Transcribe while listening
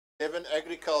11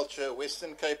 Agriculture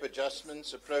Western Cape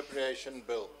Adjustments Appropriation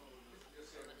Bill.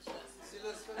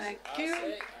 Thank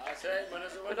you.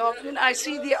 Good afternoon. I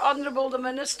see the Honourable the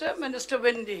Minister, Minister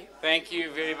Windy. Thank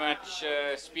you very much,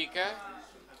 Speaker.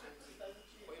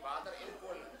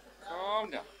 Calm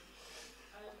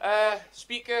down.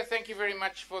 Speaker, thank you very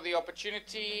much for the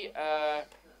opportunity.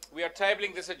 We are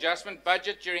tabling this adjustment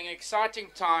budget during an exciting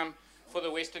time for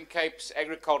the Western Cape's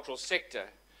agricultural sector.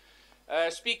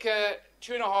 Speaker,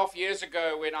 2.5 years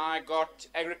ago, when I got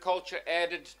agriculture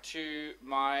added to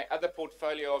my other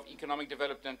portfolio of economic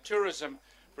development and tourism,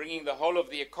 bringing the whole of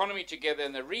the economy together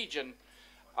in the region,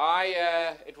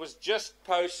 it was just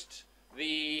post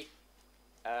the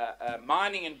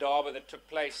mining indaba that took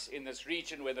place in this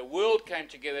region, where the world came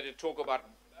together to talk about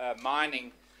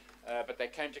mining, but they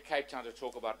came to Cape Town to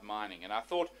talk about mining. And I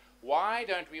thought, why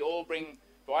don't we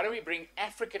bring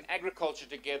African agriculture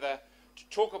together to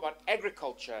talk about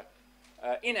agriculture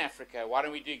in Africa? Why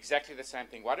don't we do exactly the same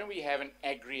thing? Why don't we have an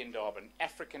agri-indaba, an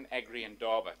African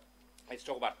agri-indaba? Let's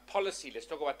talk about policy. Let's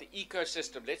talk about the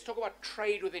ecosystem. Let's talk about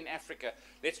trade within Africa.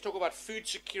 Let's talk about food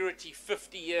security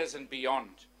 50 years and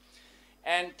beyond.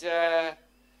 And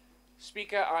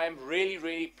Speaker, I am really,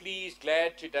 really pleased,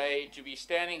 glad today to be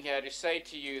standing here to say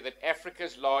to you that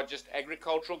Africa's largest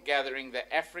agricultural gathering,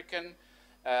 the African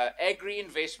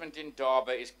Agri-Investment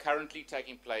Indaba, is currently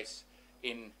taking place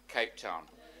in Cape Town.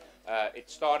 It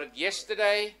started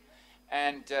yesterday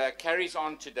and carries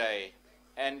on today.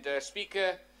 And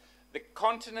Speaker, the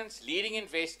continent's leading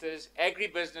investors,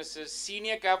 agribusinesses,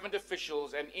 senior government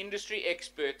officials and industry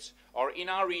experts are in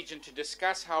our region to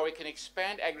discuss how we can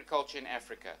expand agriculture in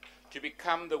Africa to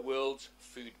become the world's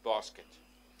food basket.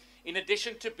 In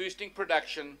addition to boosting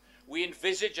production, we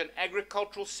envisage an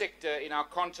agricultural sector in our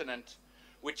continent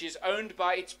which is owned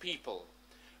by its people,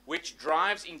 which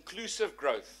drives inclusive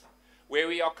growth, where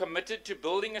we are committed to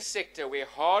building a sector where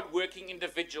hard-working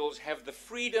individuals have the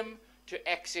freedom to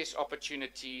access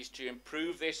opportunities to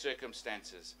improve their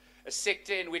circumstances, a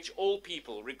sector in which all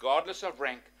people, regardless of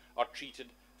rank, are treated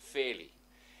fairly.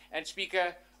 And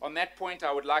Speaker, on that point,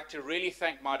 I would like to really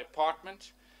thank my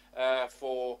department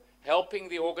for helping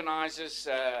the organizers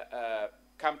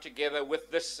come together with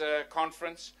this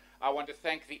conference. I want to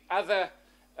thank the other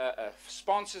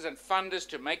sponsors and funders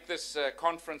to make this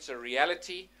conference a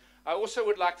reality. I also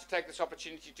would like to take this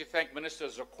opportunity to thank Minister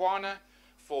Zokwana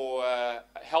for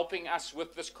helping us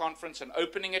with this conference and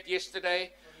opening it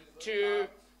yesterday, to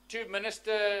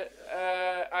Mr.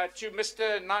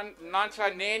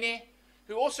 Nantla Nene,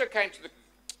 who also came to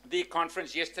the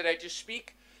conference yesterday to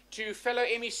speak, to fellow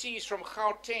MECs from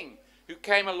Gauteng who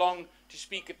came along to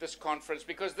speak at this conference,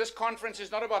 because this conference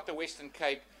is not about the Western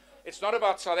Cape, it's not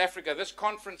about South Africa, this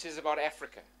conference is about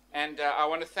Africa. And I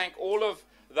want to thank all of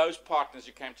those partners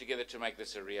who came together to make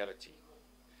this a reality.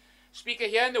 Speaker,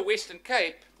 here in the Western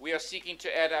Cape, we are seeking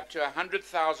to add up to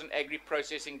 100,000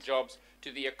 agri-processing jobs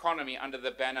to the economy under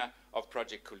the banner of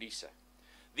Project Khulisa.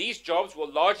 These jobs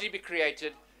will largely be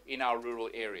created in our rural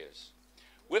areas.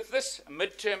 With this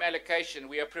midterm allocation,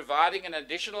 we are providing an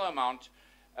additional amount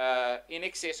in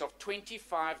excess of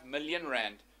 25 million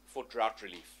rand for drought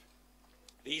relief.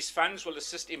 These funds will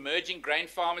assist emerging grain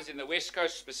farmers in the West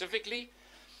Coast specifically.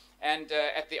 And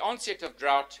at the onset of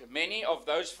drought, many of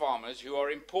those farmers who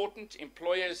are important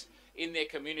employers in their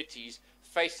communities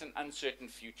faced an uncertain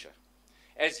future.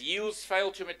 As yields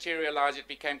failed to materialize, it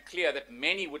became clear that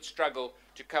many would struggle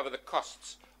to cover the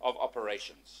costs of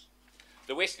operations.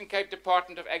 The Western Cape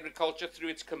Department of Agriculture, through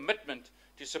its commitment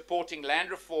to supporting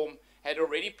land reform, had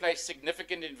already placed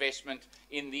significant investment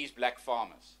in these black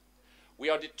farmers. We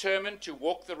are determined to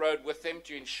walk the road with them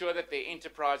to ensure that their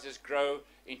enterprises grow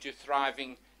into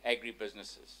thriving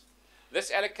agribusinesses.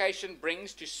 This allocation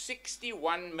brings to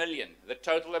 61 million the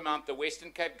total amount the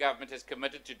Western Cape government has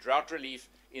committed to drought relief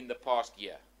in the past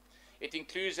year. It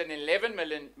includes an 11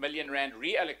 million rand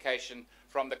reallocation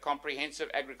from the Comprehensive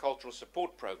Agricultural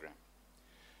Support Program.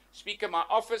 Speaker, my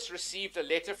office received a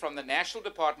letter from the National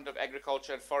Department of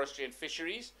Agriculture and Forestry and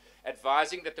Fisheries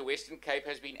advising that the Western Cape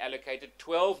has been allocated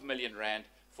 12 million rand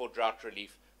for drought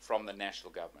relief from the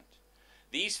national government.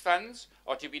 These funds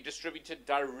are to be distributed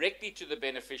directly to the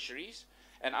beneficiaries,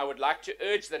 and I would like to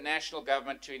urge the national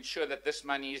government to ensure that this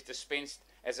money is dispensed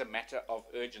as a matter of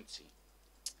urgency.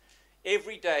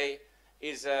 Every day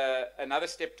is another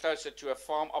step closer to a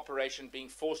farm operation being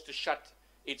forced to shut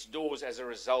its doors as a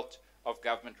result of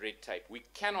government red tape. We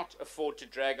cannot afford to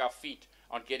drag our feet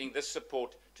on getting this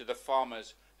support to the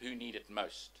farmers who need it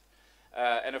most.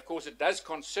 And of course, it does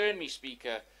concern me,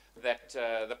 Speaker, that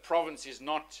the province is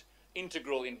not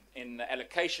integral in the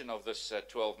allocation of this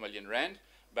 12 million rand,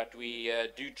 but we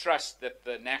do trust that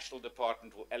the national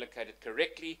department will allocate it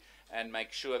correctly and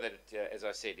make sure that it, as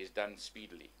I said, is done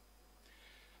speedily.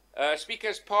 Speaker,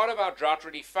 as part of our drought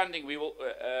relief funding,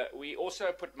 we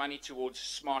also put money towards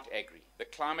Smart Agri, the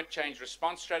climate change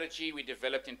response strategy we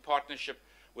developed in partnership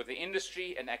with the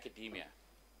industry and academia.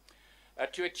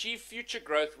 To achieve future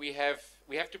growth, we have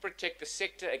to protect the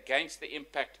sector against the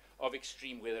impact of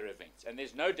extreme weather events, and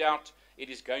there's no doubt it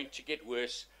is going to get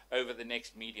worse over the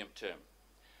next medium term.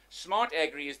 Smart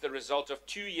Agri is the result of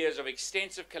 2 years of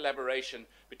extensive collaboration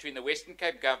between the Western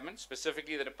Cape government,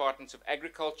 specifically the Departments of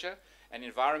Agriculture and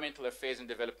Environmental Affairs and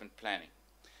Development Planning,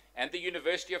 and the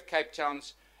University of Cape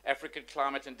Town's African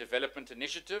Climate and Development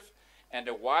Initiative, and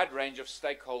a wide range of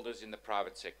stakeholders in the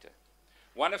private sector.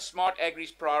 One of Smart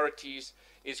Agri's priorities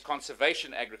is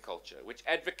conservation agriculture, which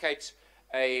advocates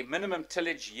a minimum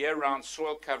tillage, year-round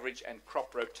soil coverage and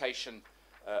crop rotation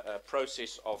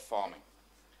process of farming.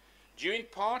 Due in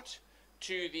part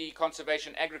to the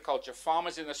conservation agriculture,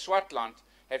 farmers in the Swartland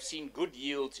have seen good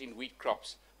yields in wheat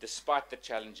crops despite the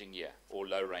challenging year or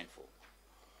low rainfall.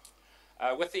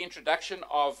 With the introduction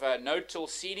of no-till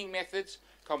seeding methods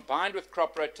combined with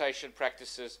crop rotation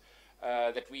practices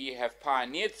that we have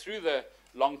pioneered through the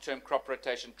long-term crop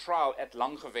rotation trial at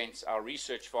Langewens, our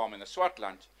research farm in the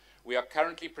Swartland, we are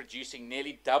currently producing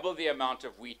nearly double the amount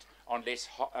of wheat on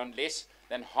less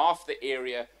than half the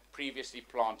area previously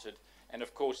planted, and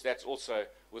of course that's also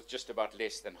with just about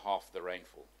less than half the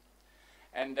rainfall.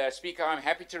 And Speaker, I'm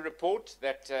happy to report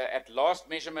that at last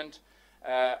measurement,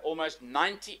 almost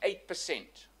 98%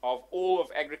 of all of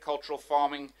agricultural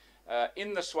farming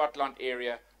in the Swartland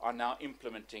area are now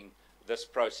implementing this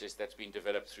process that's been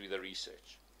developed through the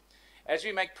research. As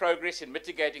we make progress in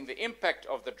mitigating the impact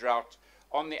of the drought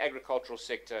on the agricultural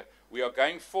sector, we are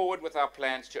going forward with our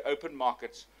plans to open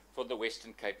markets for the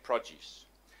Western Cape produce.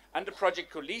 Under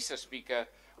Project Khulisa, Speaker,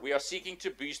 we are seeking to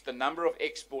boost the number of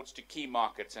exports to key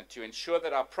markets and to ensure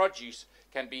that our produce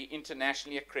can be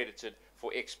internationally accredited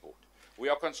for export. We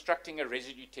are constructing a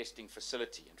residue testing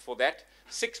facility, and for that,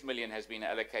 6 million has been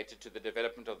allocated to the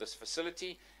development of this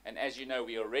facility. And as you know,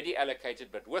 we already allocated,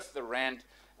 but with the rand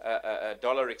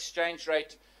dollar exchange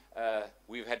rate,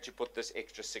 we've had to put this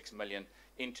extra 6 million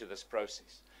into this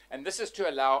process. And this is to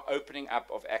allow opening up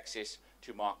of access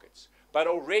to markets. But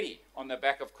already, on the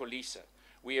back of Khulisa,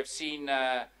 we have seen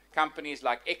companies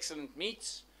like Excellent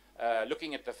Meats,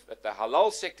 looking at the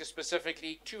halal sector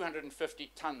specifically,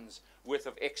 250 tons worth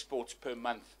of exports per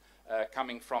month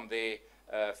coming from their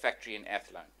factory in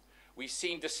Athlone. We've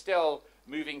seen Distel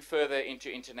moving further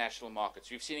into international markets.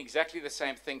 We've seen exactly the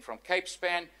same thing from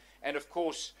Capespan, and of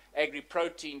course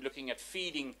Agri-Protein looking at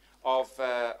feeding of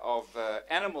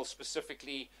animals,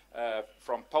 specifically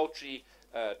from poultry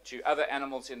to other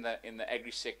animals in the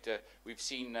agri sector. We've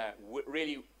seen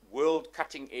really world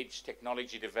cutting-edge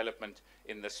technology development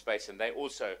in this space, and they're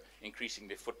also increasing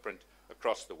their footprint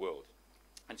across the world.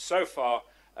 And so far,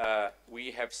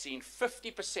 we have seen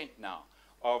 50% now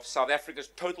of South Africa's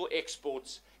total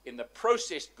exports in the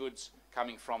processed goods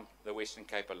coming from the Western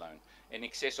Cape alone, in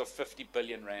excess of 50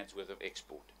 billion rands worth of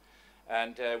export.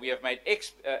 And we have made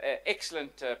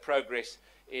excellent progress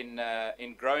in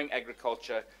growing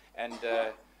agriculture. And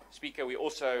Speaker, we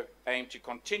also aim to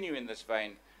continue in this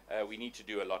vein. We need to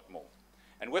do a lot more.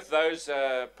 And with those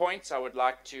points, I would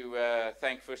like to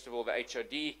thank, first of all, the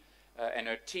HOD and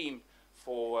her team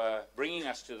for bringing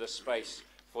us to this space,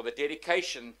 for the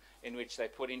dedication in which they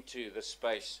put into this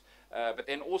space. But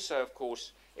then also, of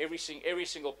course, every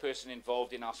single person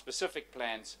involved in our specific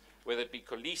plans, whether it be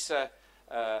Khulisa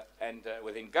and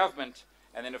within government,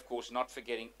 and then, of course, not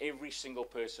forgetting every single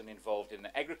person involved in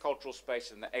the agricultural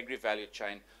space and the agri-value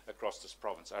chain across this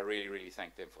province. I really, really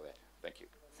thank them for that. Thank you.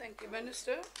 Thank you,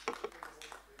 Minister.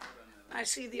 I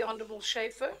see the Honourable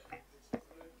Schaefer.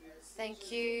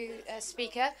 Thank you,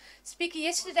 Speaker. Speaker,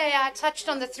 yesterday I touched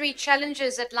on the 3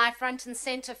 challenges that lie front and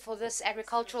centre for this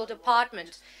agricultural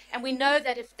department. And we know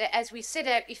that, as we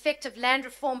said, effective land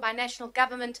reform by national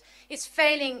government is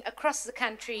failing across the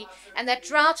country, and that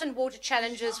drought and water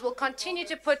challenges will continue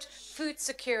to put food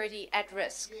security at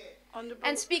risk.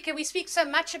 And Speaker, we speak so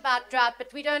much about drought,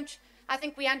 but I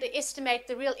think we underestimate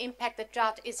the real impact that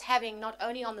drought is having not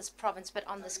only on this province but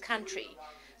on this country.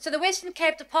 So the Western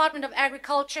Cape Department of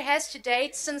Agriculture has to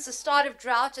date, since the start of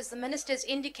drought, as the Minister has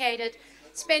indicated,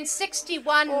 spent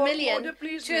 61 million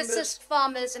to assist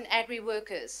farmers and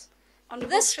agri-workers.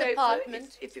 This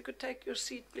department... If you could take your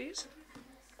seat, please.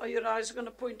 Or your eyes are going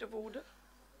to point of order.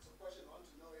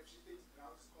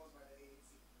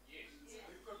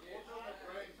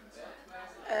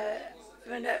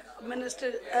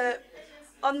 Minister,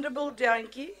 Honourable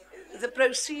Dianki, the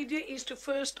procedure is to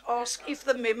first ask if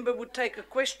the member would take a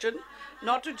question,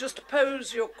 not to just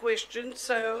pose your question.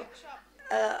 So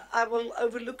I will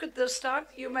overlook it this time.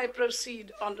 You may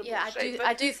proceed, Honourable Yeah, Schaefer.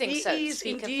 I do think so, He is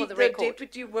Speaker, indeed for the the record.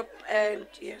 Deputy Whip, and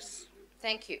yes.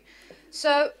 Thank you.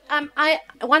 So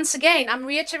once again, I'm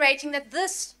reiterating that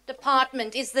this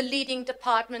department is the leading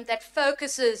department that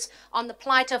focuses on the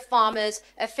plight of farmers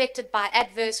affected by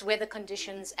adverse weather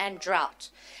conditions and drought.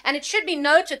 And it should be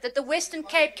noted that the Western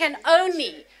Cape can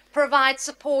only provide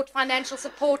support, financial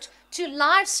support, to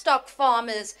livestock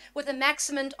farmers with a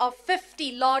maximum of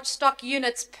 50 large stock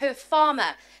units per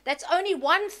farmer. That's only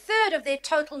 1/3 of their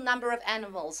total number of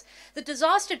animals. The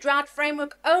disaster drought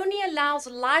framework only allows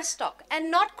livestock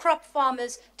and not crop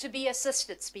farmers to be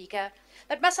assisted, Speaker.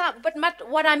 But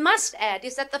what I must add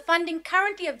is that the funding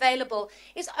currently available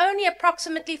is only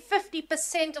approximately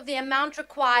 50% of the amount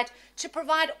required to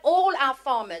provide all our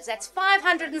farmers. That's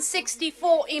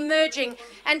 564 emerging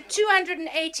and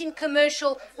 218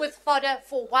 commercial with fodder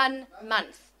for 1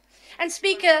 month. And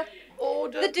Speaker,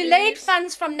 Order, the delayed please.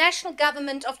 funds from national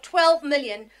government of 12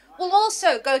 million will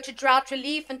also go to drought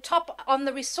relief and top on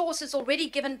the resources already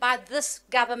given by this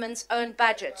government's own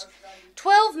budget.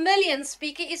 12 million,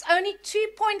 Speaker, is only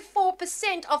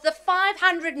 2.4% of the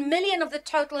 500 million of the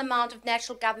total amount of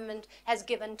national government has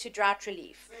given to drought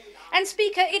relief. And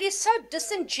Speaker, it is so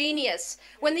disingenuous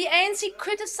when the ANC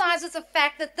criticizes the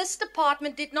fact that this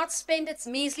department did not spend its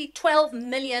measly 12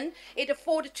 million it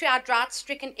afforded to our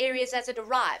drought-stricken areas as it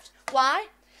arrived. Why?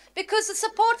 Because the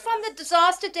support from the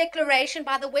disaster declaration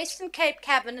by the Western Cape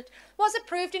Cabinet was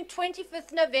approved in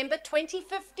 25th November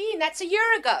 2015, that's a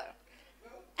year ago,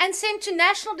 and sent to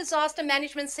National Disaster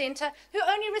Management Centre, who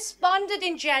only responded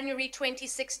in January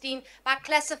 2016 by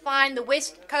classifying the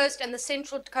West Coast and the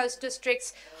Central Coast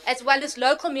districts, as well as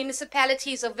local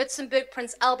municipalities of Witzenberg,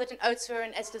 Prince Albert and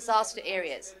Oudtshoorn as disaster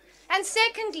areas. And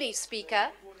secondly,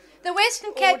 Speaker, the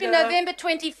Western Cape in Order. November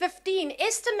 2015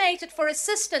 estimated for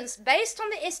assistance based on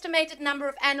the estimated number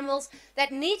of animals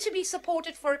that need to be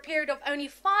supported for a period of only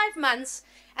 5 months,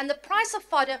 and the price of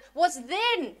fodder was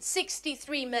then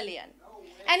 63 million.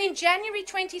 And in January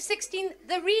 2016,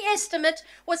 the re-estimate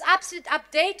was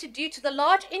updated due to the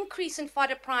large increase in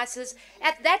fodder prices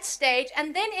at that stage,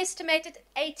 and then estimated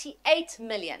 88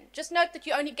 million. Just note that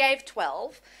you only gave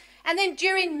 12. And then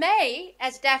during May,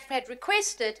 as DAF had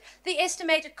requested, the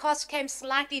estimated cost came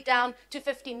slightly down to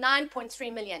 59.3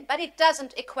 million, but it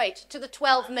doesn't equate to the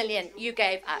 12 million you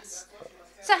gave us.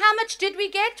 So how much did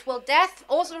we get? Well, DAF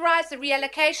authorized the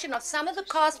reallocation of some of the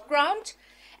cost grant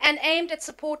and aimed at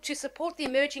support the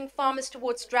emerging farmers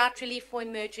towards drought relief for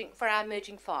our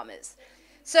emerging farmers.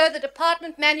 So the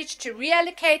department managed to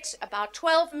reallocate about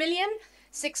 12 million,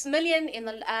 6 million in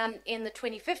the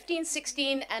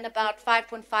 2015-16 and about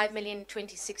 5.5 million in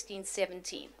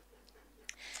 2016-17.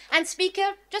 And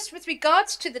Speaker, just with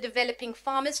regards to the developing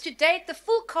farmers, to date the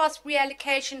full cost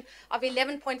reallocation of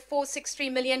 11.463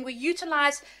 million were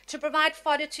utilized to provide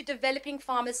fodder to developing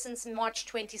farmers since March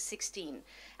 2016.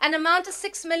 An amount of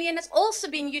 6 million has also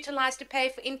been utilized to pay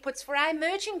for inputs for our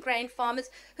emerging grain farmers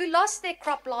who lost their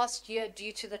crop last year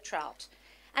due to the drought.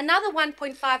 Another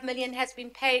 1.5 million has been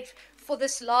paid for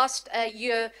this last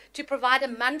year to provide a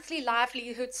monthly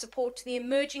livelihood support to the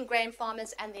emerging grain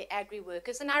farmers and their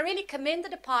agri-workers. And I really commend the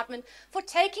department for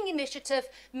taking initiative,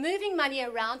 moving money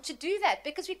around to do that,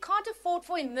 because we can't afford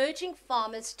for emerging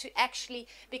farmers to actually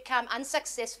become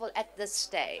unsuccessful at this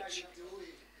stage.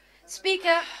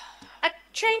 Speaker, a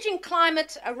changing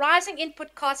climate, a rising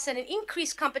input costs and an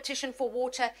increased competition for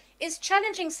water is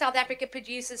challenging South Africa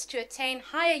producers to attain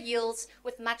higher yields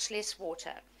with much less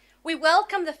water. We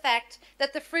welcome the fact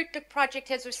that the Fruit Look project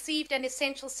has received an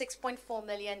essential 6.4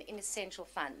 million in essential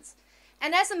funds.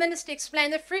 And as the Minister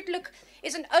explained, the Fruit Look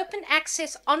is an open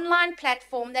access online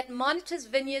platform that monitors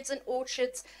vineyards and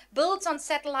orchards, builds on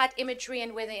satellite imagery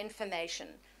and weather information.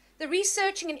 The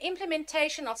researching and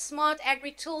implementation of smart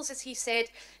agri-tools, as he said,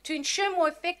 to ensure more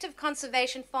effective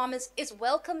conservation farmers is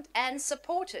welcomed and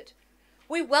supported.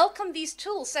 We welcome these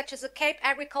tools such as the Cape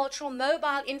Agricultural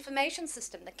Mobile Information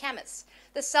System, the CAMIS,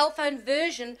 the cell phone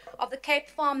version of the Cape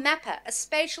Farm Mapper, a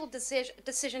spatial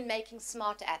decision-making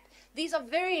smart app. These are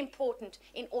very important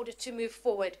in order to move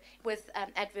forward with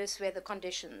adverse weather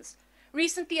conditions.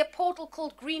 Recently, a portal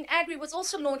called Green Agri was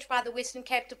also launched by the Western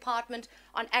Cape Department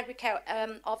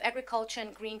of Agriculture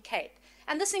and Green Cape.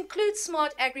 And this includes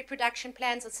smart agri-production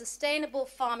plans and sustainable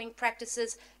farming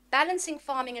practices, balancing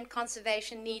farming and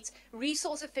conservation needs,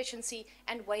 resource efficiency,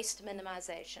 and waste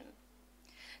minimization.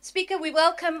 Speaker, we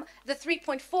welcome the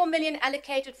 3.4 million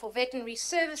allocated for veterinary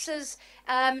services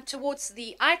towards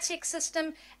the ITEC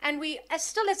system, and we,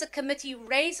 still as a committee,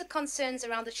 raise the concerns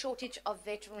around the shortage of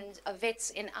vets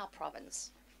in our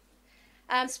province.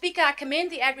 Speaker, I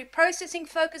commend the agri-processing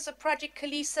focus of Project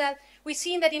Kalisa. We've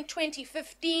seen that in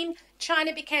 2015,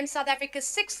 China became South Africa's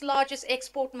 6th largest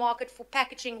export market for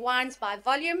packaging wines by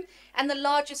volume and the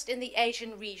largest in the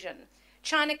Asian region.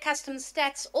 China Customs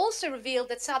stats also revealed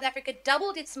that South Africa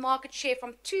doubled its market share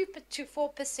from 2 to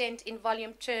 4% in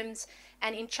volume terms,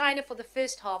 and in China for the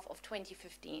first half of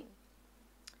 2015.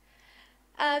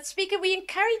 Speaker, we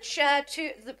encourage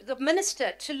the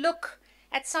Minister to look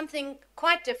at something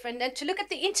quite different and to look at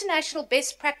the international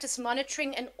best practice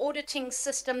monitoring and auditing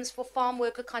systems for farm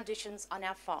worker conditions on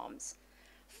our farms.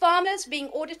 Farmers being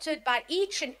audited by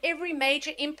each and every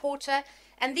major importer,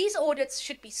 and these audits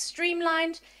should be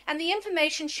streamlined and the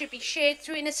information should be shared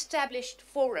through an established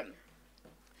forum.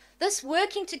 This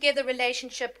working together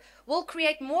relationship will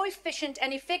create more efficient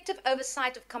and effective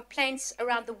oversight of complaints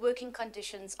around the working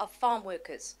conditions of farm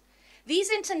workers. These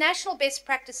international best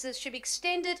practices should be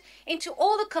extended into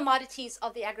all the commodities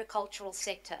of the agricultural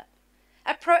sector.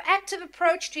 A proactive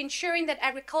approach to ensuring that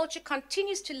agriculture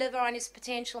continues to deliver on its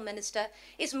potential, Minister,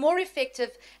 is more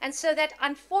effective, and so that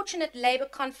unfortunate labour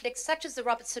conflicts such as the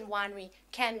Robertson Winery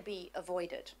can be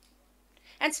avoided.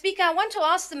 And Speaker, I want to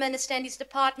ask the Minister and his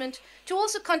department to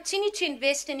also continue to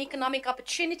invest in economic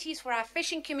opportunities for our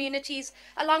fishing communities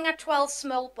along our 12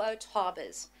 small boat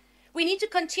harbours. We need to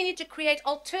continue to create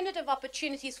alternative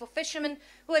opportunities for fishermen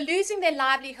who are losing their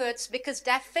livelihoods because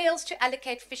DAFF fails to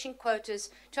allocate fishing quotas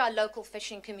to our local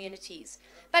fishing communities.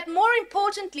 But more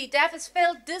importantly, DAFF has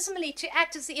failed dismally to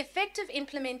act as the effective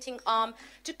implementing arm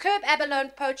to curb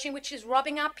abalone poaching, which is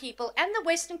robbing our people and the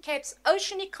Western Cape's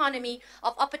ocean economy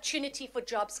of opportunity for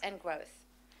jobs and growth.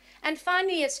 And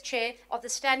finally, as Chair of the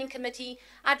Standing Committee,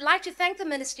 I'd like to thank the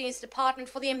Minister and his department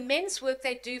for the immense work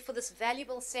they do for this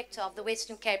valuable sector of the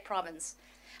Western Cape province.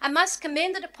 I must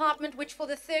commend the department, which for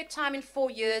the 3rd time in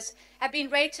 4 years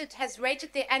has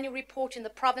rated their annual report in the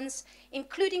province,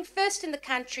 including first in the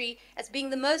country as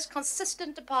being the most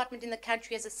consistent department in the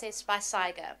country as assessed by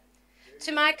SIGA.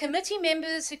 To my committee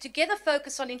members who together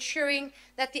focus on ensuring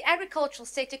that the agricultural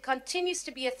sector continues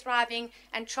to be a thriving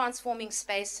and transforming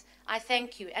space, I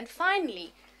thank you. And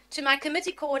finally, to my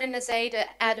committee coordinator, Zayda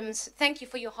Adams, thank you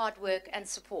for your hard work and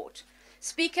support.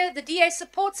 Speaker, the DA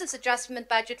supports this adjustment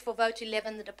budget for Vote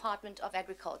 11, the Department of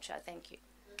Agriculture. Thank you.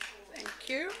 Thank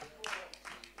you.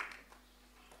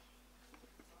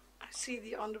 I see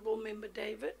the Honourable Member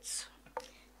Davids.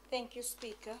 Thank you,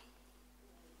 Speaker.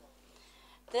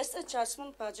 This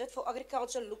adjustment budget for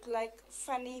agriculture looked like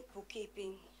funny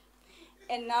bookkeeping.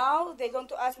 And now they're going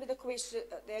to ask me the question,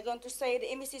 they're going to say, the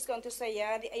MEC is going to say,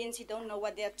 yeah, the ANC don't know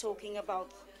what they're talking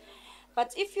about.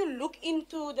 But if you look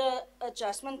into the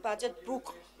adjustment budget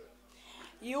book,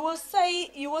 you will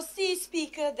see,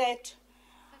 Speaker, that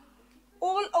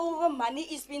all over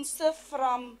money is being served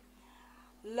from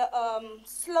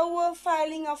slower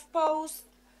filing of posts,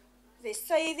 their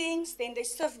savings, then they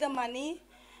serve the money.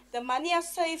 The money are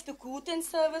saved to goods and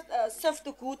services,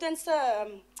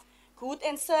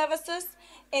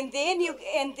 and then you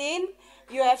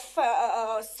have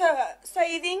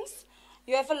savings.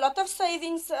 You have a lot of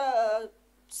savings,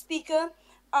 Speaker,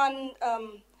 on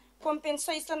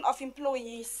compensation of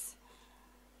employees.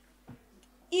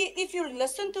 If you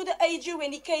listen to the AG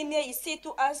when he came here, he said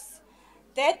to us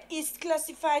that is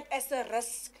classified as a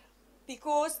risk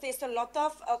because there's a lot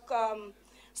of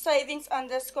savings on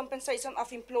this compensation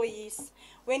of employees.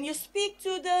 When you speak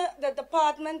to the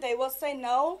department, they will say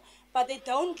no, but they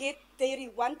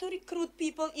want to recruit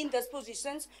people in those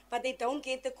positions, but they don't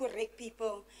get the correct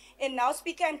people. And now,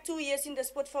 Speaker, I'm 2 years in this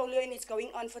portfolio and it's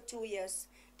going on for 2 years.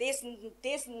 There's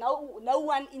no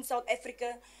one in South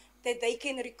Africa that they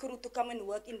can recruit to come and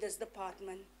work in this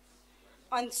department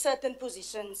on certain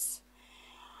positions.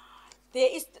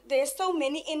 There's so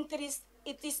many entries.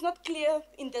 It is not clear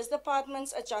in this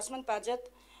department's adjustment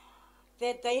budget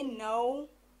that they know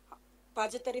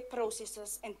budgetary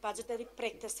processes and budgetary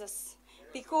practices,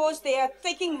 because they are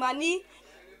taking money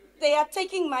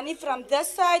from this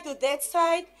side to that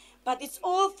side, but it's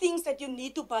all things that you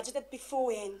need to budget it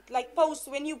beforehand. Like posts,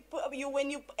 when you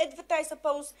advertise a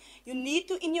post, you need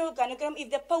to, in your organogram, if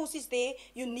the post is there,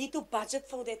 you need to budget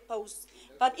for that post.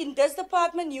 But in this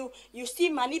department, you see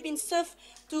money being served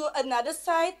to another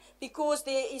side because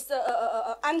there is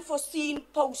a unforeseen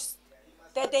post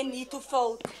that they need to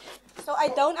fill. So I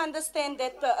don't understand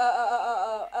that,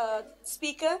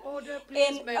 Speaker. Order,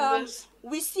 please, members.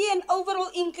 We see an overall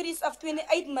increase of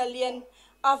 28 million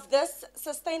of this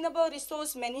sustainable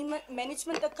resource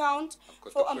management account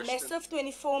for a massive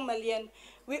 24 million.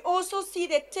 We also see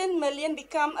that 10 million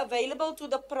become available to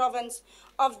the province.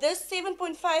 Of this,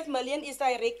 7.5 million is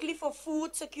directly for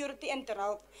food security and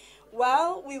drought.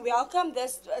 Well, we welcome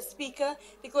this, Speaker,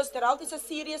 because drought is a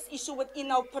serious issue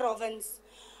within our province.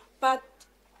 But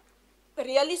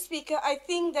really, Speaker, I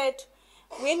think that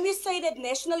when we say that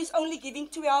National is only giving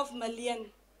 12 million,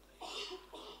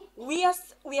 we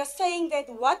are saying that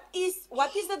what is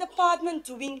the department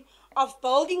doing of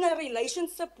building a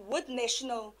relationship with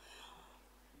National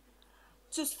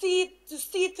to see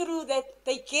through that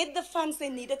they get the funds they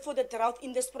needed for the drought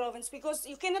in this province? Because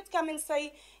you cannot come and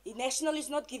say National is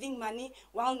not giving money,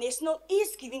 while National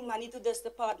is giving money to this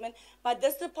department, but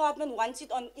this department wants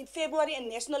it in February and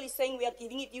National is saying we are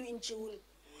giving it you in June.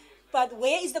 But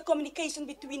where is the communication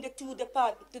between the two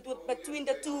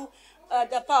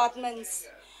departments?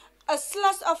 A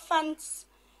slush of funds.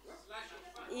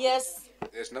 Yes.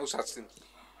 There's no such thing.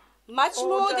 Much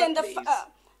more Order, than the. please.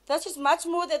 This is much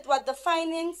more than what the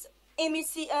finance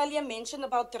MEC earlier mentioned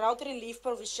about drought relief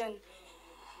provision,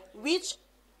 which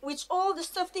all the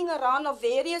shifting around of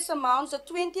various amounts, the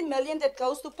 20 million that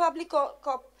goes to public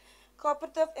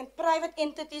cooperative and private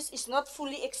entities is not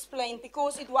fully explained,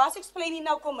 because it was explained in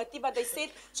our committee, but they said,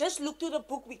 just look to the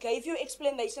book, we gave you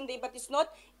explanation there, but it's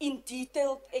not in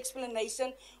detailed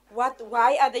explanation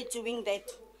why are they doing that.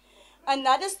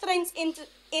 Another strange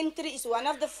entry is one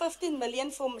of the 15 million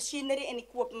for machinery and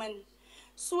equipment.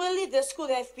 Surely this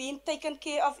could have been taken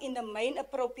care of in the main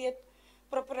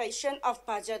appropriation of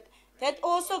budget. That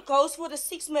also goes for the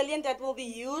 6 million that will be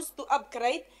used to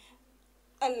upgrade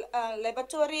a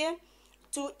laboratory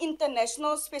to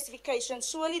international specifications.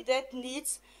 Surely that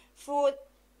needs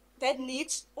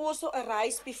also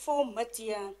arise before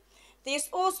mid-year. There's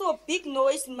also a big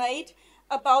noise made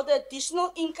about the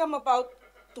additional income, about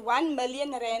 1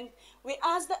 million rand. We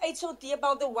asked the HOD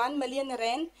about the 1 million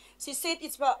rand. She said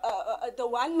it's the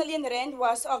 1 million rand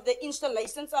was of the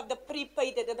installations of the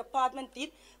prepaid that the department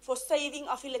did for saving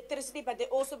of electricity, but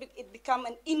it became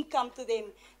an income to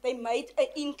them. They made an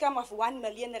income of 1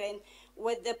 million rand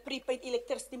with the prepaid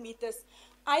electricity meters.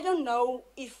 I don't know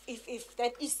if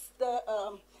that is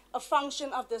a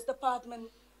function of this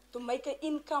department to make an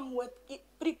income with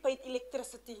prepaid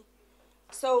electricity.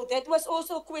 So that was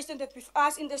also a question that we've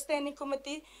asked in the standing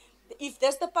committee, if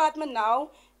this department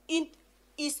now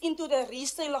is into the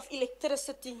resale of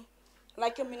electricity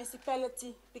like a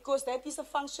municipality, because that is a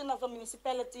function of a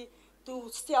municipality to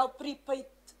sell prepaid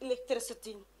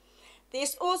electricity.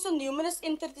 There's also numerous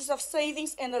entities of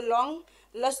savings and a long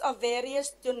list of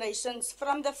various donations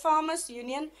from the Farmers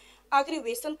Union, Agri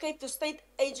Western Cape to State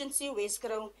Agency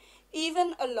Westgrow.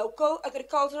 Even a local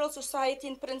agricultural society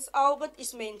in Prince Albert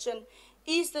is mentioned.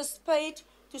 Is this paid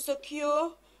to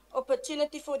secure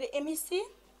opportunity for the MEC?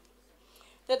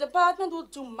 The department will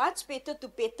do much better to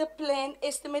better plan,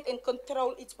 estimate and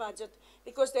control its budget,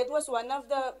 because that was one of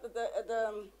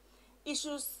the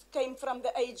issues came from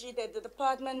the AG, that the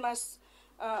department must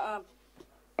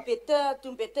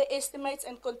do better estimates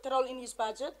and control in his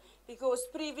budget, because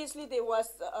previously there was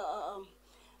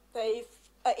an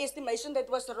estimation that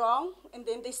was wrong, and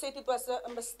then they said it was a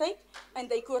mistake and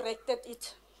they corrected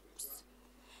it.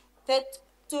 That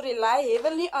to rely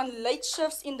heavily on late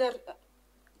shifts in the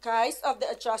guise of the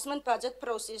adjustment budget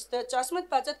process. The adjustment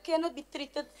budget cannot be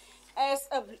treated as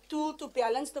a tool to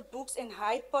balance the books and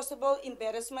hide possible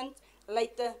embarrassment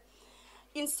later.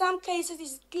 In some cases, it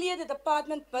is clear the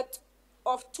department bit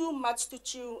off too much to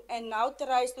chew and now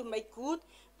tries to make good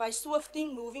by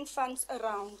swifting moving funds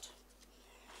around.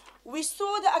 We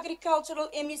saw the agricultural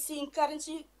MEC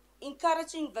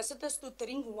encouraging visitors to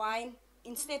drink wine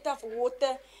instead of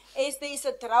water, as there is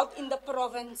a drought in the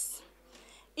province.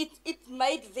 It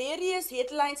made various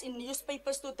headlines in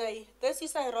newspapers today. This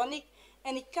is ironic,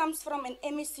 and it comes from an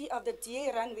MEC of the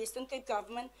DA-run Western Cape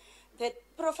government that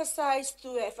prophesies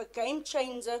to have a game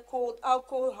changer called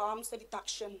alcohol harms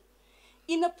reduction.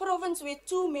 In a province where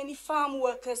too many farm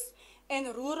workers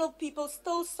and rural people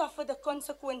still suffer the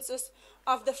consequences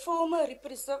of the former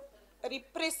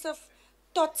repressive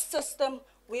tot system,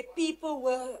 where people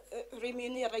were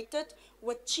remunerated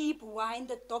with cheap wine,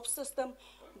 the top system.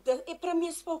 The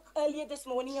Premier spoke earlier this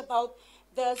morning about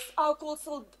the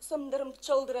alcohol syndrome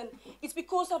children. It's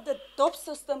because of the DOP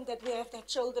system that we have the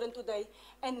children today.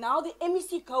 And now the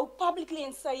MEC go publicly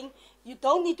and saying, you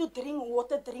don't need to drink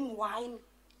water, drink wine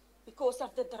because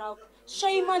of the drought.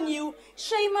 Shame on you,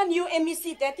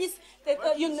 MEC.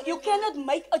 You cannot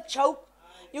make a joke.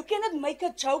 You cannot make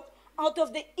a joke out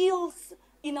of the ills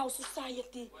in our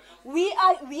society. We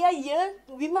are here,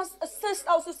 we must assist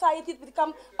our society to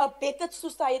become a better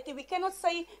society. We cannot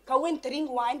say, go and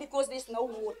drink wine because there's no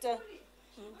water.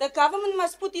 The government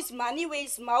must put its money where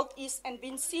its mouth is and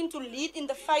be seen to lead in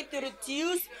the fight to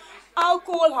reduce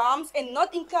alcohol harms and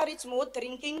not encourage more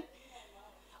drinking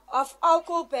of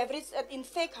alcohol beverages that in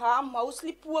fact harm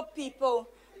mostly poor people.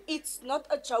 It's not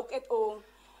a joke at all.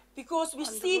 Because we've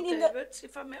seen in the... Davids,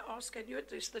 if I may ask, can you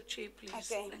address the chair, please?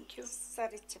 Okay. Thank you.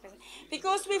 Sorry, Chairman.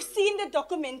 Because we've seen the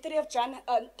documentary of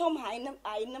Tom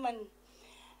Heinemann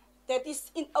that is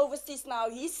in overseas now.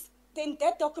 In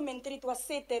that documentary, it was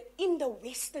said that in the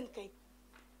Western Cape,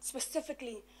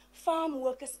 specifically, farm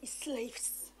workers is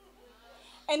slaves.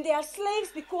 And they are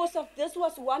slaves because of this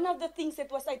was one of the things that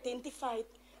was identified,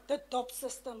 the DOP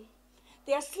system.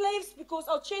 They are slaves because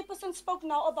our chairperson spoke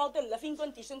now about the living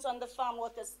conditions on the farm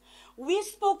workers. We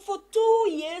spoke for 2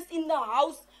 years in the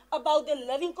House about the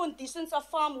living conditions of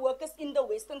farm workers in the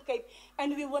Western Cape,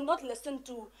 and we were not listened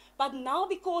to. But now,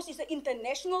 because it's an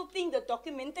international thing, the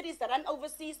documentaries run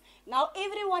overseas, now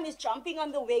everyone is jumping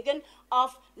on the wagon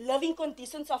of living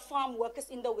conditions of farm workers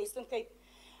in the Western Cape.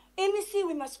 MEC,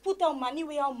 we must put our money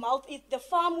where our mouth is. The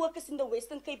farm workers in the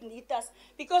Western Cape need us,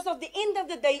 because at the end of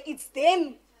the day, it's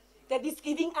them that is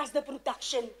giving us the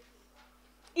production.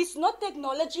 It's not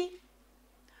technology.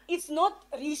 It's not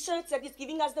research that is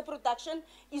giving us the production.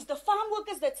 It's the farm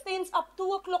workers that stands up 2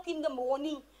 o'clock in the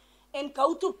morning and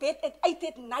go to bed at 8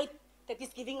 at night that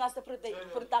is giving us the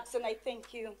production. I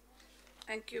thank you.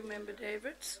 Thank you, Member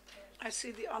Davids. I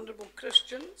see the Honourable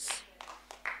Christians.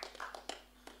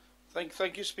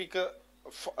 Thank you, Speaker.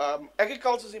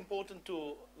 Agriculture is important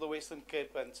to the Western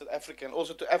Cape and South Africa, and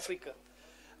also to Africa.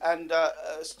 And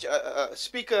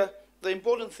Speaker, the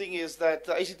important thing is that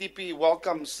the ACTP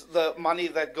welcomes the money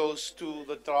that goes to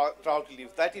the drought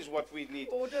relief. That is what we need.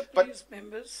 Order, please,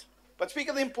 members. But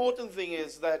Speaker, the important thing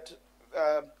is that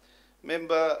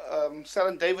Member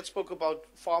Sharon David spoke about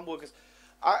farm workers.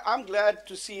 I'm glad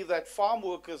to see that farm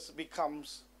workers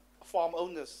becomes farm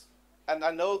owners. And I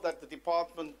know that the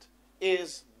department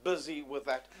is busy with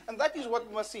that. And that is what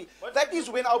we must see. That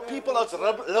is when our people are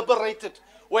liberated,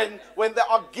 when they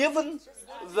are given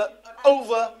the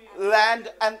over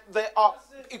land and they are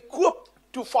equipped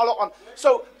to follow on.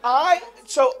 So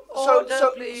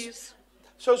please.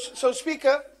 So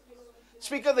Speaker,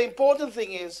 the important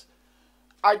thing is,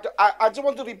 I just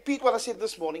want to repeat what I said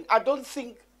this morning. I don't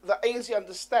think the ANC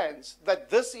understands that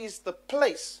this is the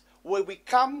place where we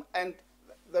come and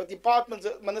the department,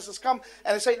 the ministers come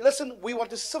and they say, listen, we want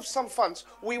to sift some funds.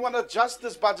 We want to adjust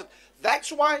this budget. That's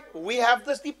why we have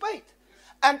this debate.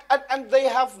 And they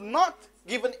have not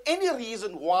given any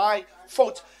reason why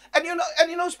votes. And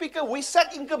you know, Speaker, we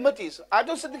sat in committees. I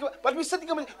don't sit in committees, but we sit in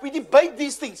committees. We debate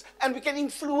these things and we can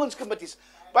influence committees.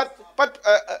 But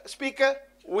Speaker,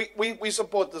 we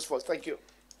support this vote. Thank you.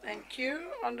 Thank you,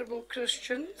 Honourable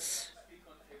Christians.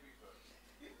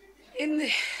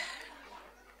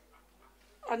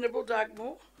 Honourable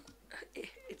Dagmore,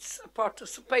 it's a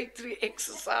participatory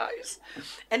exercise.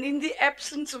 And in the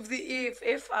absence of the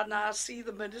EFF, I now see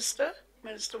the Minister,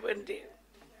 Minister Windey.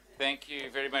 Thank you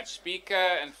very much, Speaker,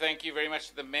 and thank you very much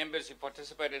to the members who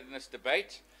participated in this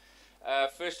debate.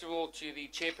 First of all, to the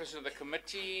Chairperson of the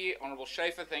Committee, Honourable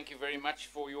Schaefer, thank you very much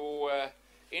for your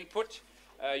input.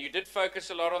 You did focus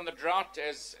a lot on the drought,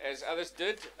 as others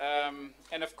did,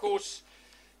 and of course,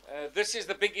 this is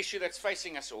the big issue that's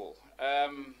facing us all.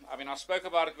 I mean, I spoke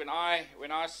about it when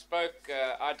I spoke.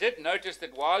 I did notice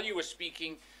that while you were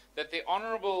speaking, that the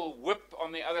Honourable Whip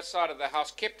on the other side of the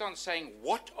House kept on saying,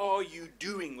 "What are you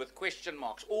doing?" with question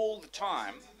marks all the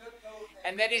time.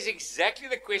 And that is exactly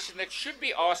the question that should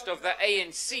be asked of the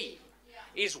ANC,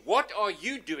 is what are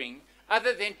you doing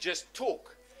other than just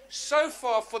talk? So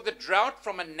far for the drought,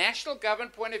 from a national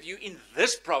government point of view in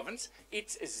this province,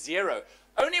 it's zero.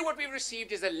 Only what we've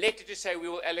received is a letter to say we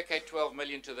will allocate 12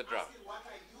 million to the drought.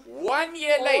 1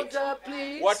 year late,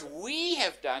 what we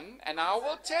have done, and I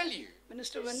will tell you,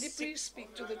 Minister Windey, please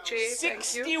speak to the chair.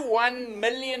 61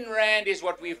 million rand is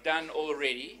what we've done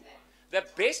already. The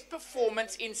best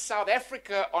performance in South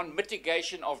Africa on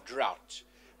mitigation of drought.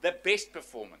 The best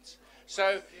performance.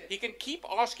 So he can keep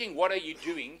asking, what are you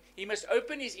doing? He must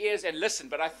open his ears and listen,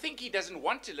 but I think he doesn't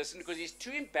want to listen because he's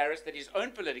too embarrassed that his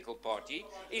own political party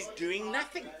is doing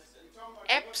nothing.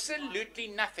 Absolutely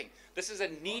nothing. This is a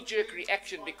knee-jerk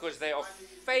reaction because they are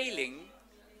failing.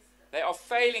 They are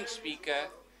failing, Speaker.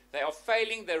 They are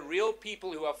failing the real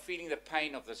people who are feeling the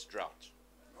pain of this drought.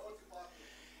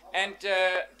 And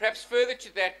perhaps further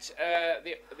to that,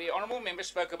 the Honourable Member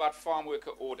spoke about farm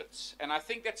worker audits, and I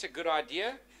think that's a good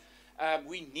idea.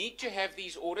 We need to have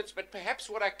these audits, but perhaps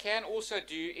what I can also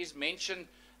do is mention,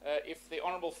 if the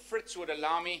Honourable Fritz would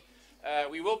allow me,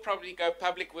 we will probably go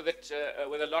public with it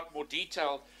with a lot more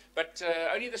detail, but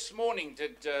only this morning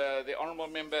did the Honourable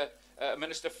Member,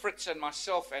 Minister Fritz and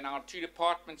myself and our 2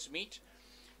 departments meet,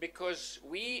 because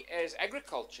we as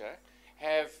agriculture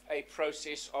have a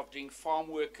process of doing farm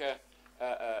worker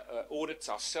audits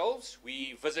ourselves.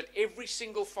 We visit every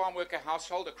single farm worker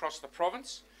household across the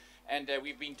province, and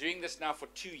we've been doing this now for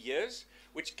 2 years,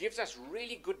 which gives us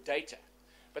really good data.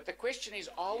 But the question is,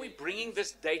 are we bringing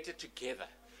this data together?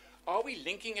 Are we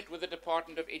linking it with the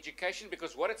Department of Education?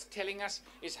 Because what it's telling us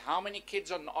is how many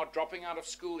kids are dropping out of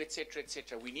school, etc.,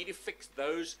 etc. We need to fix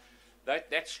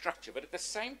that structure. But at the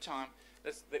same time,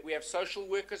 that we have social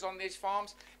workers on these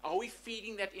farms. Are we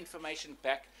feeding that information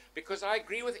back? Because I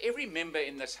agree with every member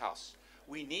in this House.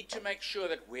 We need to make sure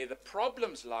that where the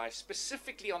problems lie,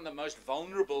 specifically on the most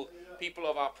vulnerable people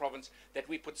of our province, that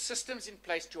we put systems in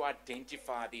place to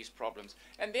identify these problems.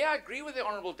 And there I agree with the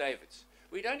Honourable Davids.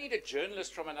 We don't need a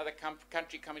journalist from another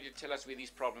country coming to tell us where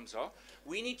these problems are.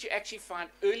 We need to actually find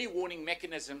early warning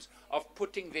mechanisms of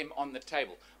putting them on the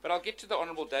table. But I'll get to the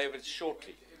Honourable Davids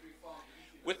shortly.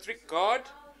 With regard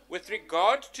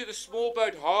to the small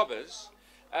boat harbours,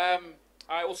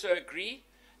 I also agree,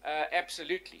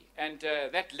 absolutely. And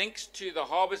that links to the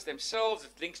harbours themselves,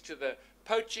 it links to the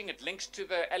poaching, it links to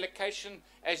the allocation,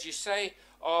 as you say,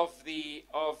 of the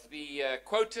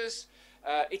quotas.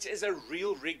 It is a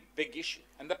real big issue.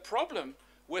 And the problem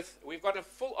we've got a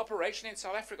full operation in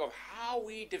South Africa of how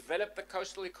we develop the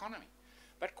coastal economy.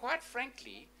 But quite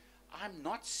frankly, I'm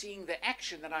not seeing the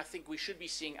action that I think we should be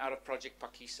seeing out of Project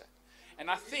Phakisa.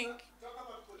 And I think,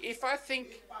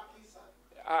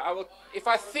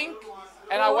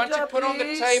 and I want to put on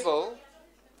the table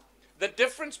the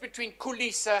difference between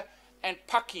Khulisa and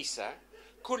Phakisa.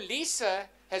 Khulisa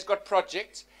has got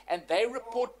projects, and they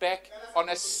report back on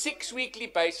a 6-weekly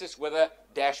basis with a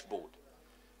dashboard.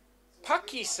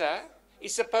 Phakisa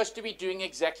is supposed to be doing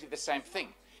exactly the same thing.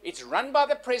 It's run by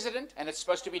the president, and it's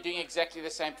supposed to be doing exactly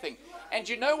the same thing. And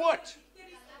you know what?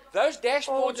 Those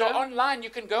dashboards are online.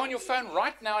 You can go on your phone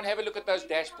right now and have a look at those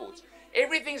dashboards.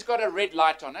 Everything's got a red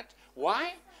light on it.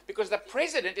 Why? Because the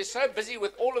president is so busy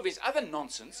with all of his other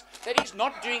nonsense that he's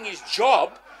not doing his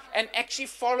job and actually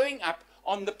following up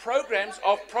on the programs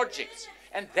of projects.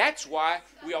 And that's why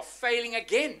we are failing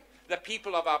again the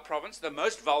people of our province, the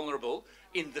most vulnerable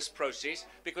in this process,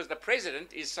 because the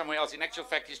president is somewhere else. In actual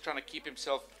fact, he's trying to keep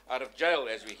himself out of jail,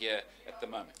 as we hear at the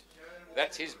moment.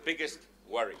 That's his biggest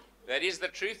worry. That is the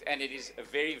truth, and it is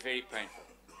very, very painful.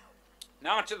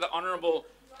 Now to the Honourable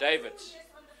Davids.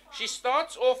 She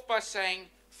starts off by saying,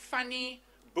 funny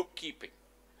bookkeeping.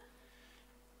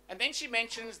 And then she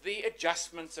mentions the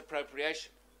adjustments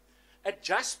appropriation.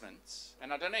 Adjustments,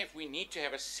 and I don't know if we need to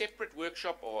have a separate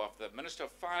workshop or if the Minister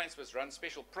of Finance must run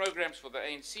special programs for the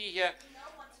ANC here.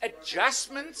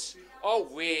 Adjustments are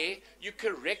where you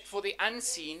correct for the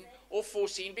unseen or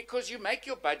foreseen, because you make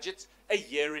your budgets a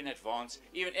year in advance,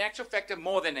 even in actual fact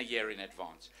more than a year in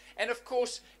advance. And of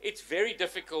course, it's very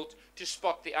difficult to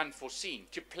spot the unforeseen,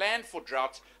 to plan for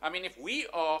droughts. I mean, if we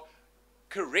are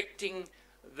correcting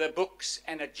the books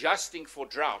and adjusting for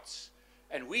droughts,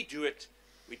 and we did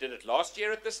it last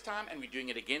year at this time, and we're doing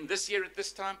it again this year at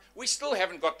this time, we still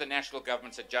haven't got the national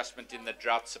government's adjustment in the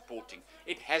drought supporting.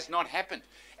 It has not happened.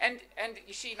 And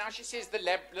you see, now she says the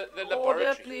laboratory.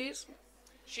 Order, please.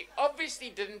 She obviously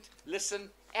didn't listen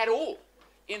at all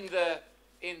in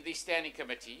the standing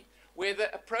committee, where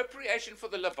the appropriation for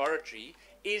the laboratory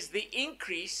is the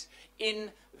increase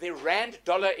in the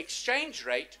rand-dollar exchange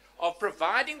rate of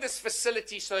providing this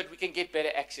facility so that we can get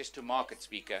better access to market,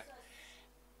 Speaker.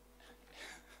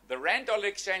 The rand-dollar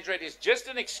exchange rate is just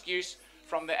an excuse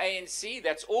from the ANC.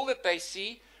 That's all that they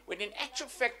see, when in actual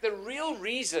fact the real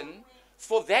reason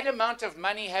for that amount of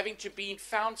money having to be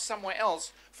found somewhere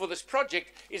else for this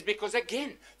project is because,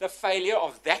 again, the failure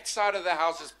of that side of the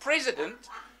House's president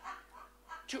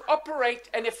to operate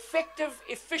an effective,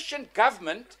 efficient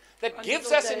government that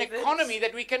gives us an economy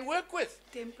that we can work with.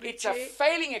 It's a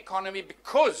failing economy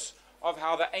because of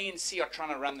how the ANC are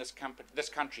trying to run this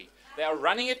country. They are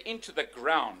running it into the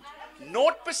ground.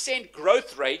 0%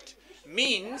 growth rate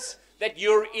means that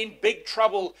you're in big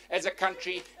trouble as a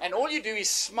country, and all you do is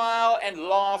smile and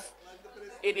laugh.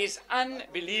 It is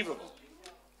unbelievable.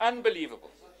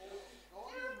 Unbelievable.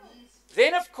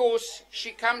 Then, of course, she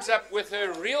comes up with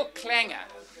her real clanger.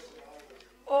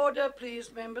 Order,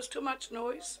 please, members. Too much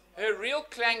noise. Her real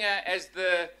clanger as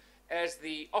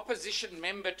the opposition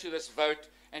member to this vote,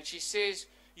 and she says,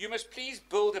 you must please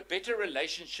build a better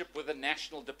relationship with the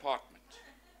national department.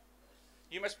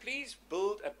 you must please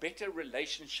build a better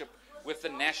relationship with the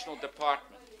national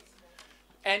department.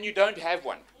 And you don't have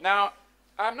one. Now,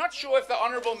 I'm not sure if the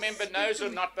honourable member knows or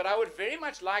not, but I would very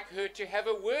much like her to have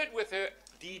a word with her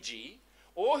DG,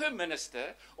 or her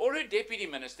minister, or her deputy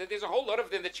minister. There's a whole lot of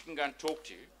them that you can go and talk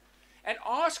to, and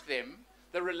ask them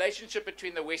the relationship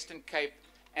between the Western Cape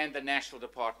and the National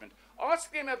Department.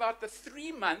 Ask them about the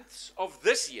 3 months of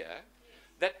this year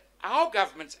that our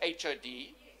government's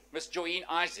HOD, Ms. Joyene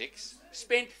Isaacs,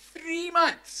 spent 3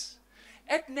 months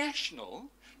at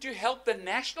National to help the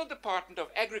National Department of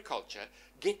Agriculture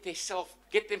get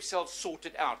themselves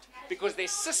sorted out, because their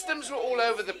systems were all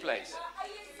over the place.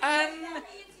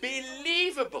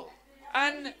 Unbelievable.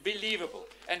 Unbelievable.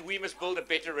 And we must build a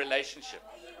better relationship.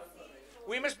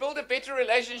 We must build a better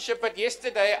relationship, but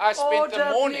yesterday I spent the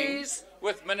morning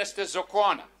with Minister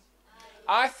Zokwana.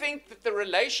 I think that the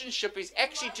relationship is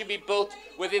actually to be built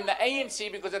within the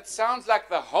ANC, because it sounds like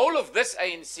the whole of this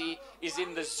ANC is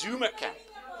in the Zuma camp.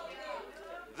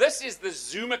 This is the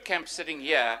Zuma camp sitting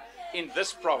here in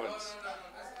this province.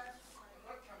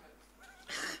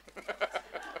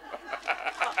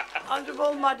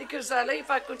 Honourable Madikizela, if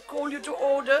I could call you to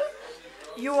order.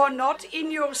 You are not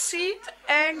in your seat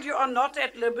and you are not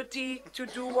at liberty to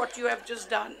do what you have just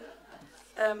done.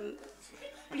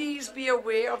 Please be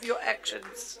aware of your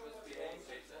actions.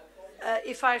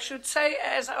 If I should say,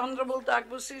 as Honourable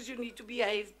Dagbo says, you need to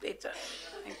behave better.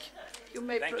 Thank you. You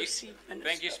may proceed, Minister.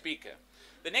 Thank you, Speaker.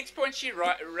 The next point she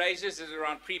raises is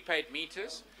around prepaid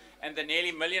meters and the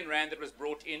nearly R1 million that was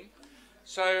brought in.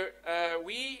 So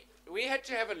we had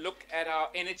to have a look at our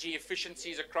energy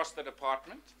efficiencies across the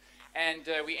department, and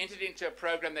we entered into a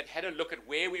program that had a look at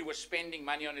where we were spending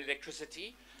money on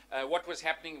electricity, what was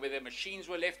happening, where the machines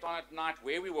were left on at night,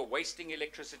 where we were wasting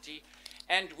electricity.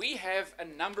 And we have a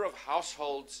number of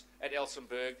households at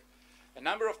Elsenburg, a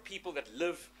number of people that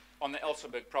live on the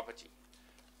Elsenburg property.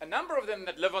 A number of them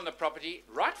that live on the property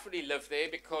rightfully live there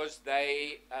because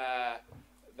they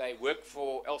work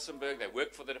for Elsenburg, they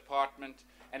work for the department,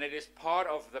 and it is part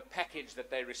of the package that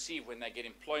they receive when they get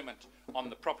employment on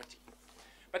the property.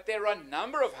 But there are a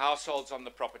number of households on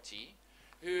the property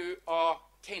who are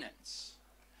tenants.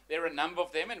 There are a number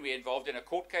of them, and we're involved in a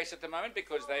court case at the moment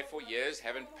because they for years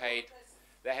haven't paid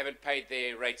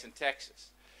their rates and taxes.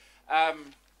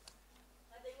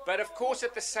 But of course,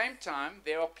 at the same time,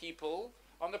 there are people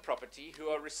on the property who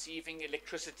are receiving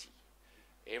electricity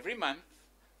every month,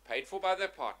 paid for by the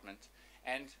apartment,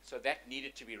 and so that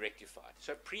needed to be rectified.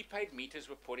 So prepaid meters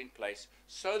were put in place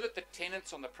so that the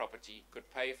tenants on the property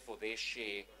could pay for their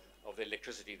share of the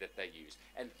electricity that they use.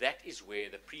 And that is where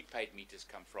the prepaid meters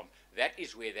come from. That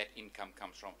is where that income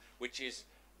comes from, which is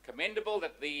commendable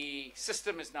that the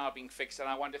system is now being fixed. And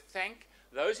I want to thank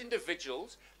those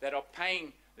individuals that are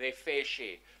paying their fair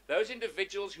share, those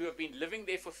individuals who have been living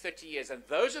there for 30 years, and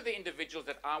those are the individuals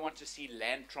that I want to see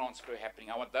land transfer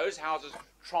happening. I want those houses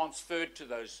transferred to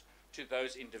those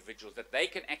individuals, that they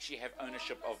can actually have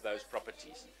ownership of those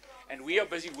properties. And we are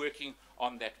busy working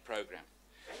on that program.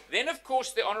 Then, of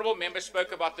course, the honourable member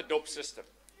spoke about the DOP system.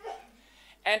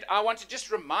 And I want to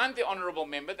just remind the honourable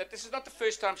member that this is not the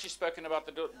first time she's spoken about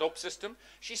the DOP system.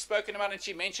 She's spoken about it, and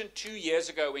she mentioned 2 years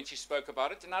ago when she spoke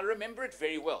about it, and I remember it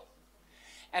very well.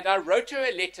 And I wrote her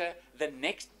a letter the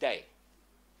next day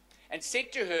and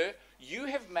said to her, you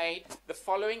have made the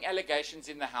following allegations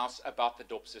in the House about the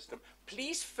DOP system.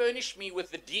 Please furnish me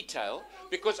with the detail,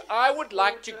 because I would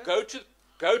like to go to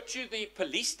the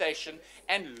police station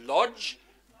and lodge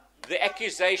the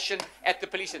accusation at the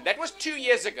police station. That was 2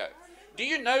 years ago. Do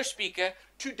you know, Speaker,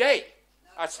 today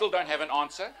I still don't have an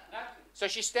answer. So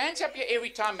she stands up here every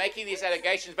time making these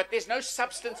allegations, but there's no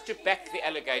substance to back the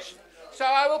allegation. So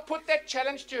I will put that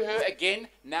challenge to her again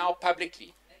now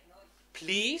publicly.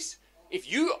 Please, if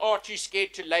you are too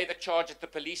scared to lay the charge at the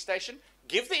police station,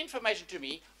 give the information to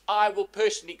me. I will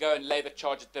personally go and lay the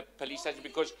charge at the police station,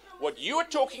 because what you are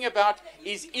talking about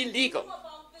is illegal.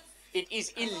 It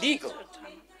is illegal.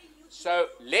 So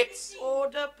let's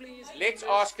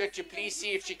ask her to please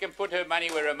see if she can put her money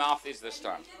where her mouth is this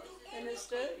time.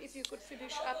 Minister, if you could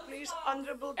finish up, please.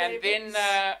 Honourable And Davids.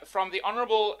 then from the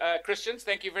Honourable Christians,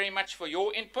 thank you very much for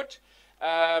your input.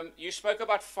 You spoke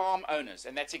about farm owners,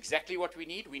 and that's exactly what we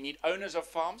need. We need owners of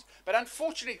farms. But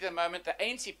unfortunately, at the moment, the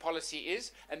ANC policy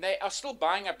is, and they are still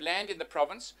buying up land in the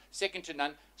province, second to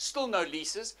none, still no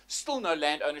leases, still no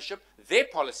land ownership. Their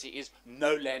policy is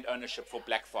no land ownership for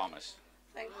black farmers.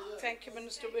 Thank you,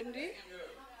 Minister Windy.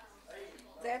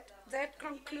 That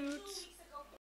concludes